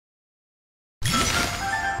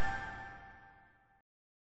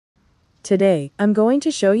Today, I'm going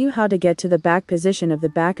to show you how to get to the back position of the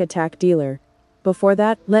back attack dealer. Before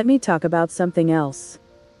that, let me talk about something else.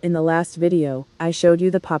 In the last video, I showed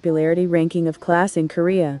you the popularity ranking of class in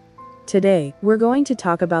Korea. Today, we're going to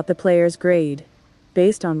talk about the player's grade.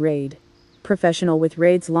 Based on raid. Professional with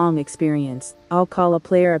raid's long experience. I'll call a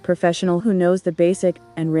player a professional who knows the basic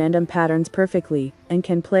and random patterns perfectly, and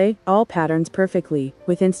can play all patterns perfectly,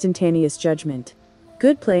 with instantaneous judgment.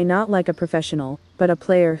 Good play, not like a professional, but a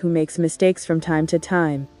player who makes mistakes from time to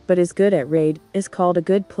time, but is good at raid, is called a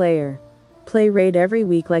good player. Play raid every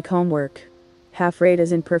week like homework. Half raid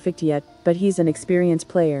isn't perfect yet, but he's an experienced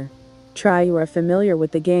player. Try you are familiar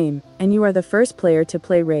with the game, and you are the first player to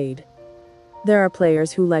play raid. There are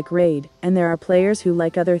players who like raid, and there are players who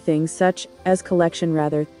like other things such as collection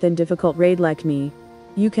rather than difficult raid like me.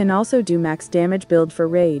 You can also do max damage build for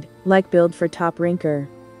raid, like build for top ranker.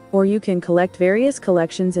 Or you can collect various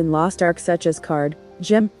collections in Lost Ark such as card,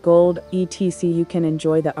 gem, gold, etc. You can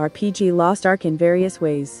enjoy the RPG Lost Ark in various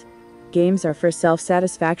ways. Games are for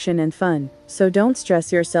self-satisfaction and fun, so don't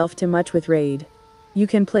stress yourself too much with raid. You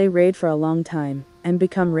can play raid for a long time, and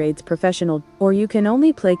become raid's professional, or you can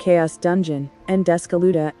only play Chaos Dungeon, and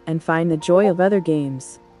Descaluda, and find the joy of other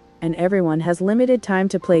games. And everyone has limited time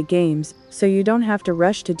to play games, so you don't have to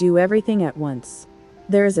rush to do everything at once.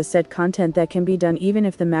 There is a set content that can be done even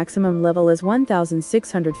if the maximum level is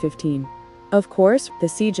 1615. Of course, the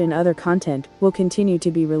siege and other content will continue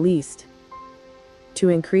to be released. To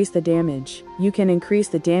increase the damage, you can increase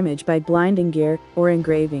the damage by blinding gear or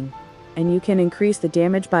engraving. And you can increase the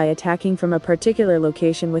damage by attacking from a particular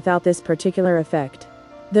location without this particular effect.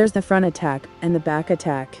 There's the front attack and the back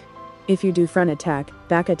attack. If you do front attack,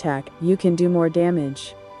 back attack, you can do more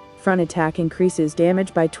damage. Front attack increases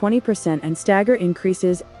damage by 20% and stagger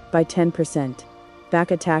increases by 10%.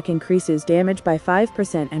 Back attack increases damage by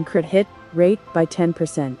 5% and crit hit rate by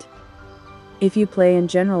 10%. If you play in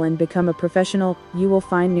general and become a professional, you will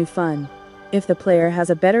find new fun. If the player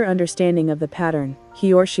has a better understanding of the pattern,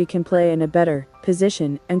 he or she can play in a better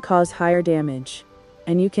position and cause higher damage.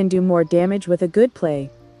 And you can do more damage with a good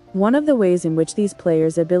play. One of the ways in which these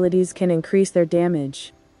players' abilities can increase their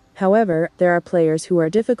damage. However, there are players who are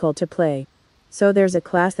difficult to play. So there's a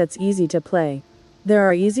class that's easy to play. There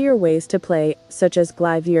are easier ways to play, such as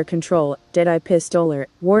Glyveer Control, Deadeye Pistoler,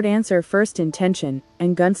 Ward Answer First Intention,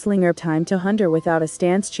 and Gunslinger Time to Hunter without a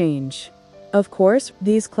stance change. Of course,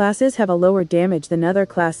 these classes have a lower damage than other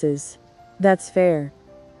classes. That's fair.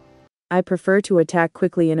 I prefer to attack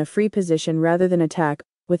quickly in a free position rather than attack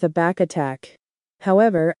with a back attack.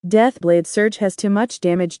 However, Deathblade Surge has too much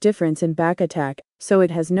damage difference in back attack, so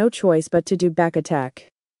it has no choice but to do back attack.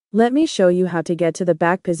 Let me show you how to get to the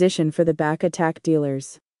back position for the back attack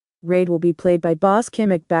dealers. Raid will be played by Boss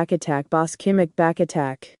Kimmick back attack, Boss Kimmick back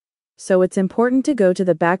attack. So it's important to go to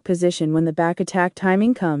the back position when the back attack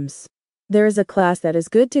timing comes. There is a class that is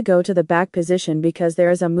good to go to the back position because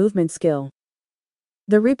there is a movement skill.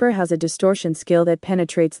 The Reaper has a distortion skill that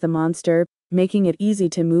penetrates the monster, making it easy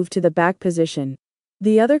to move to the back position.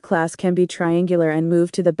 The other class can be triangular and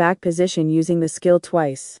move to the back position using the skill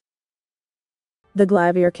twice. The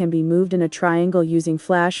Glyveer can be moved in a triangle using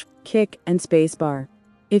flash, kick, and spacebar.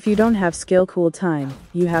 If you don't have skill cool time,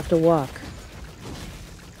 you have to walk.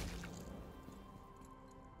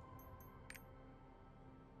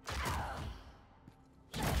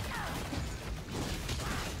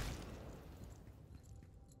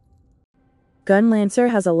 Gunlancer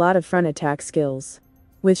has a lot of front attack skills.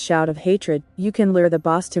 With Shout of Hatred, you can lure the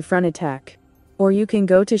boss to front attack. Or you can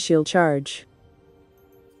go to shield charge.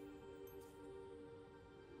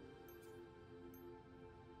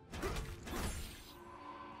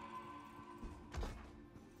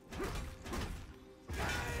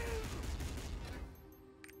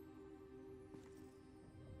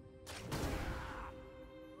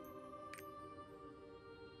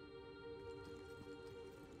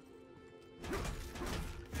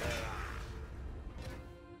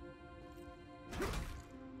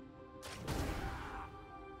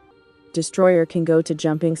 Destroyer can go to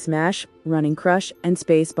jumping smash, running crush, and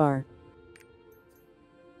spacebar.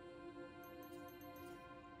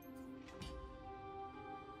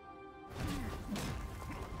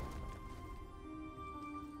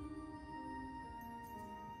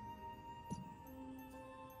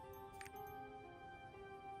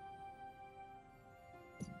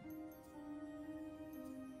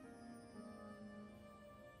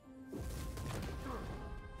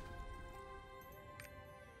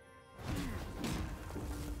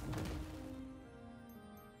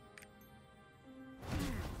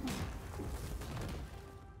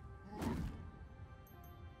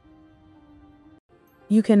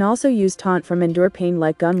 You can also use Taunt from Endure Pain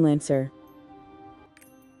like Gun Lancer.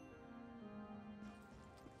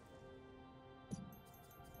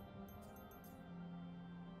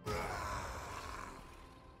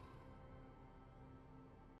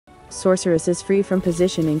 Sorceress is free from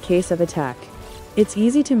position in case of attack. It's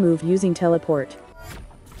easy to move using teleport.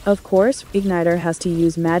 Of course, Igniter has to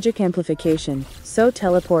use magic amplification, so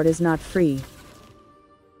teleport is not free.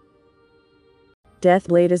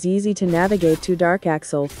 Deathblade is easy to navigate to Dark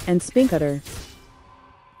Axle and Spincutter.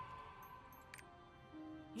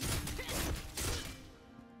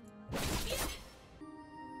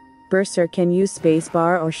 Berserker can use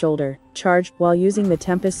spacebar or shoulder charge while using the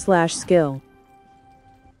Tempest Slash skill.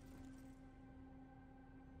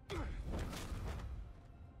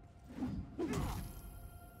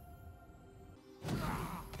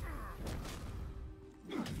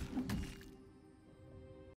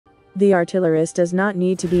 The artillerist does not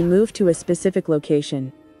need to be moved to a specific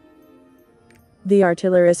location. The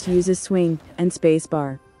artillerist uses swing and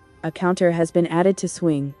spacebar. A counter has been added to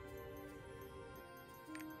swing.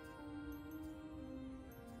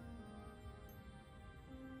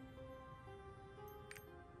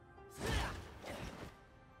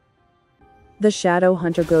 The Shadow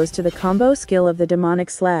Hunter goes to the combo skill of the Demonic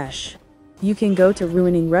Slash. You can go to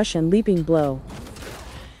Ruining Rush and Leaping Blow.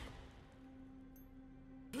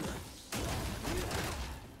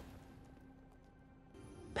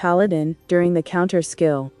 Paladin, during the counter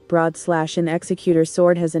skill, Broad Slash and Executor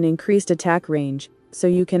Sword has an increased attack range, so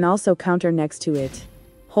you can also counter next to it.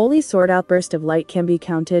 Holy Sword Outburst of Light can be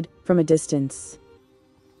counted from a distance.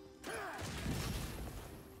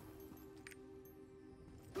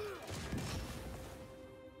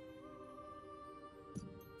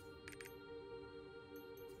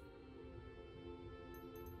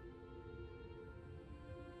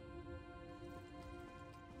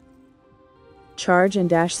 Charge and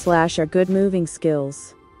Dash Slash are good moving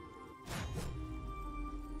skills.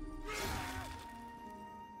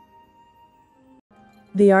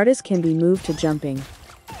 The artist can be moved to jumping.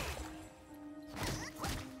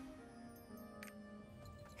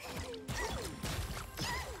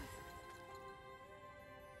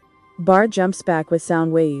 Bard jumps back with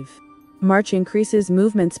Sound Wave. March increases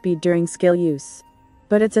movement speed during skill use.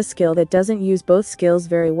 But it's a skill that doesn't use both skills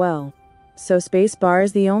very well. So spacebar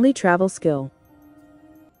is the only travel skill.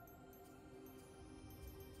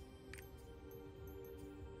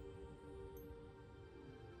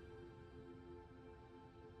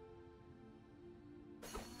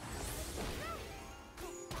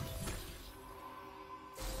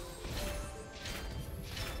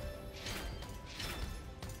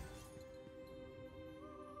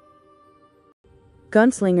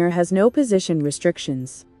 Gunslinger has no position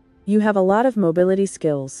restrictions. You have a lot of mobility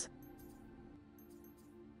skills.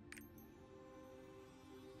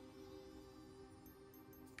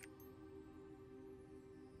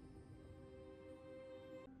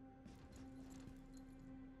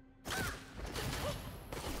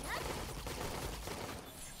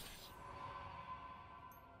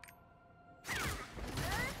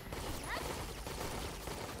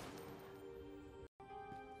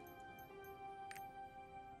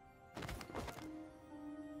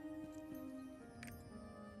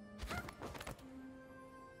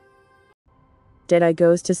 Deadeye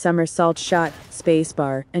goes to Somersault Shot,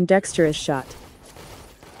 Spacebar, and Dexterous Shot.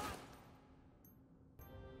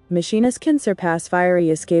 Machinist can surpass Fiery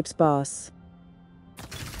Escape's boss.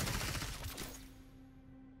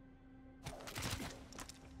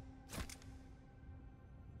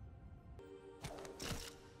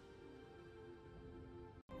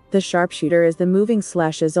 The Sharpshooter is the Moving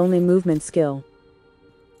Slash's only movement skill.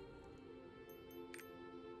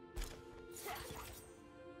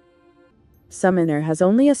 Summoner has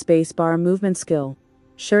only a spacebar movement skill.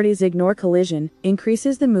 Shirty's Ignore Collision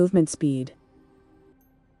increases the movement speed.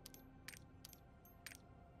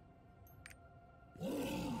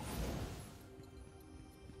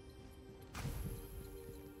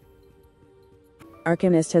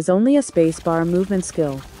 Arcanist has only a spacebar movement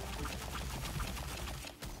skill.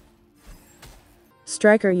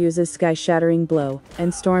 Striker uses Sky Shattering Blow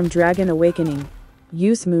and Storm Dragon Awakening.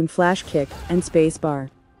 Use Moon Flash Kick and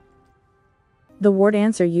spacebar. The Ward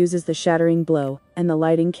Answer uses the Shattering Blow and the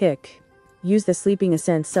Lighting Kick. Use the Sleeping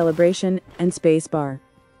Ascent Celebration and spacebar.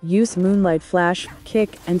 Use Moonlight Flash,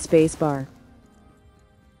 Kick and spacebar.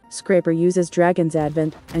 Scraper uses Dragon's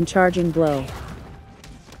Advent and Charging Blow.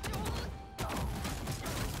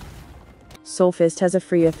 Soulfist has a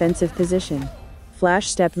free offensive position. Flash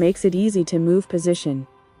Step makes it easy to move position.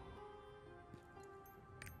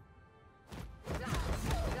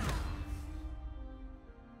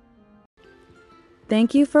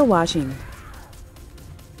 Thank you for watching.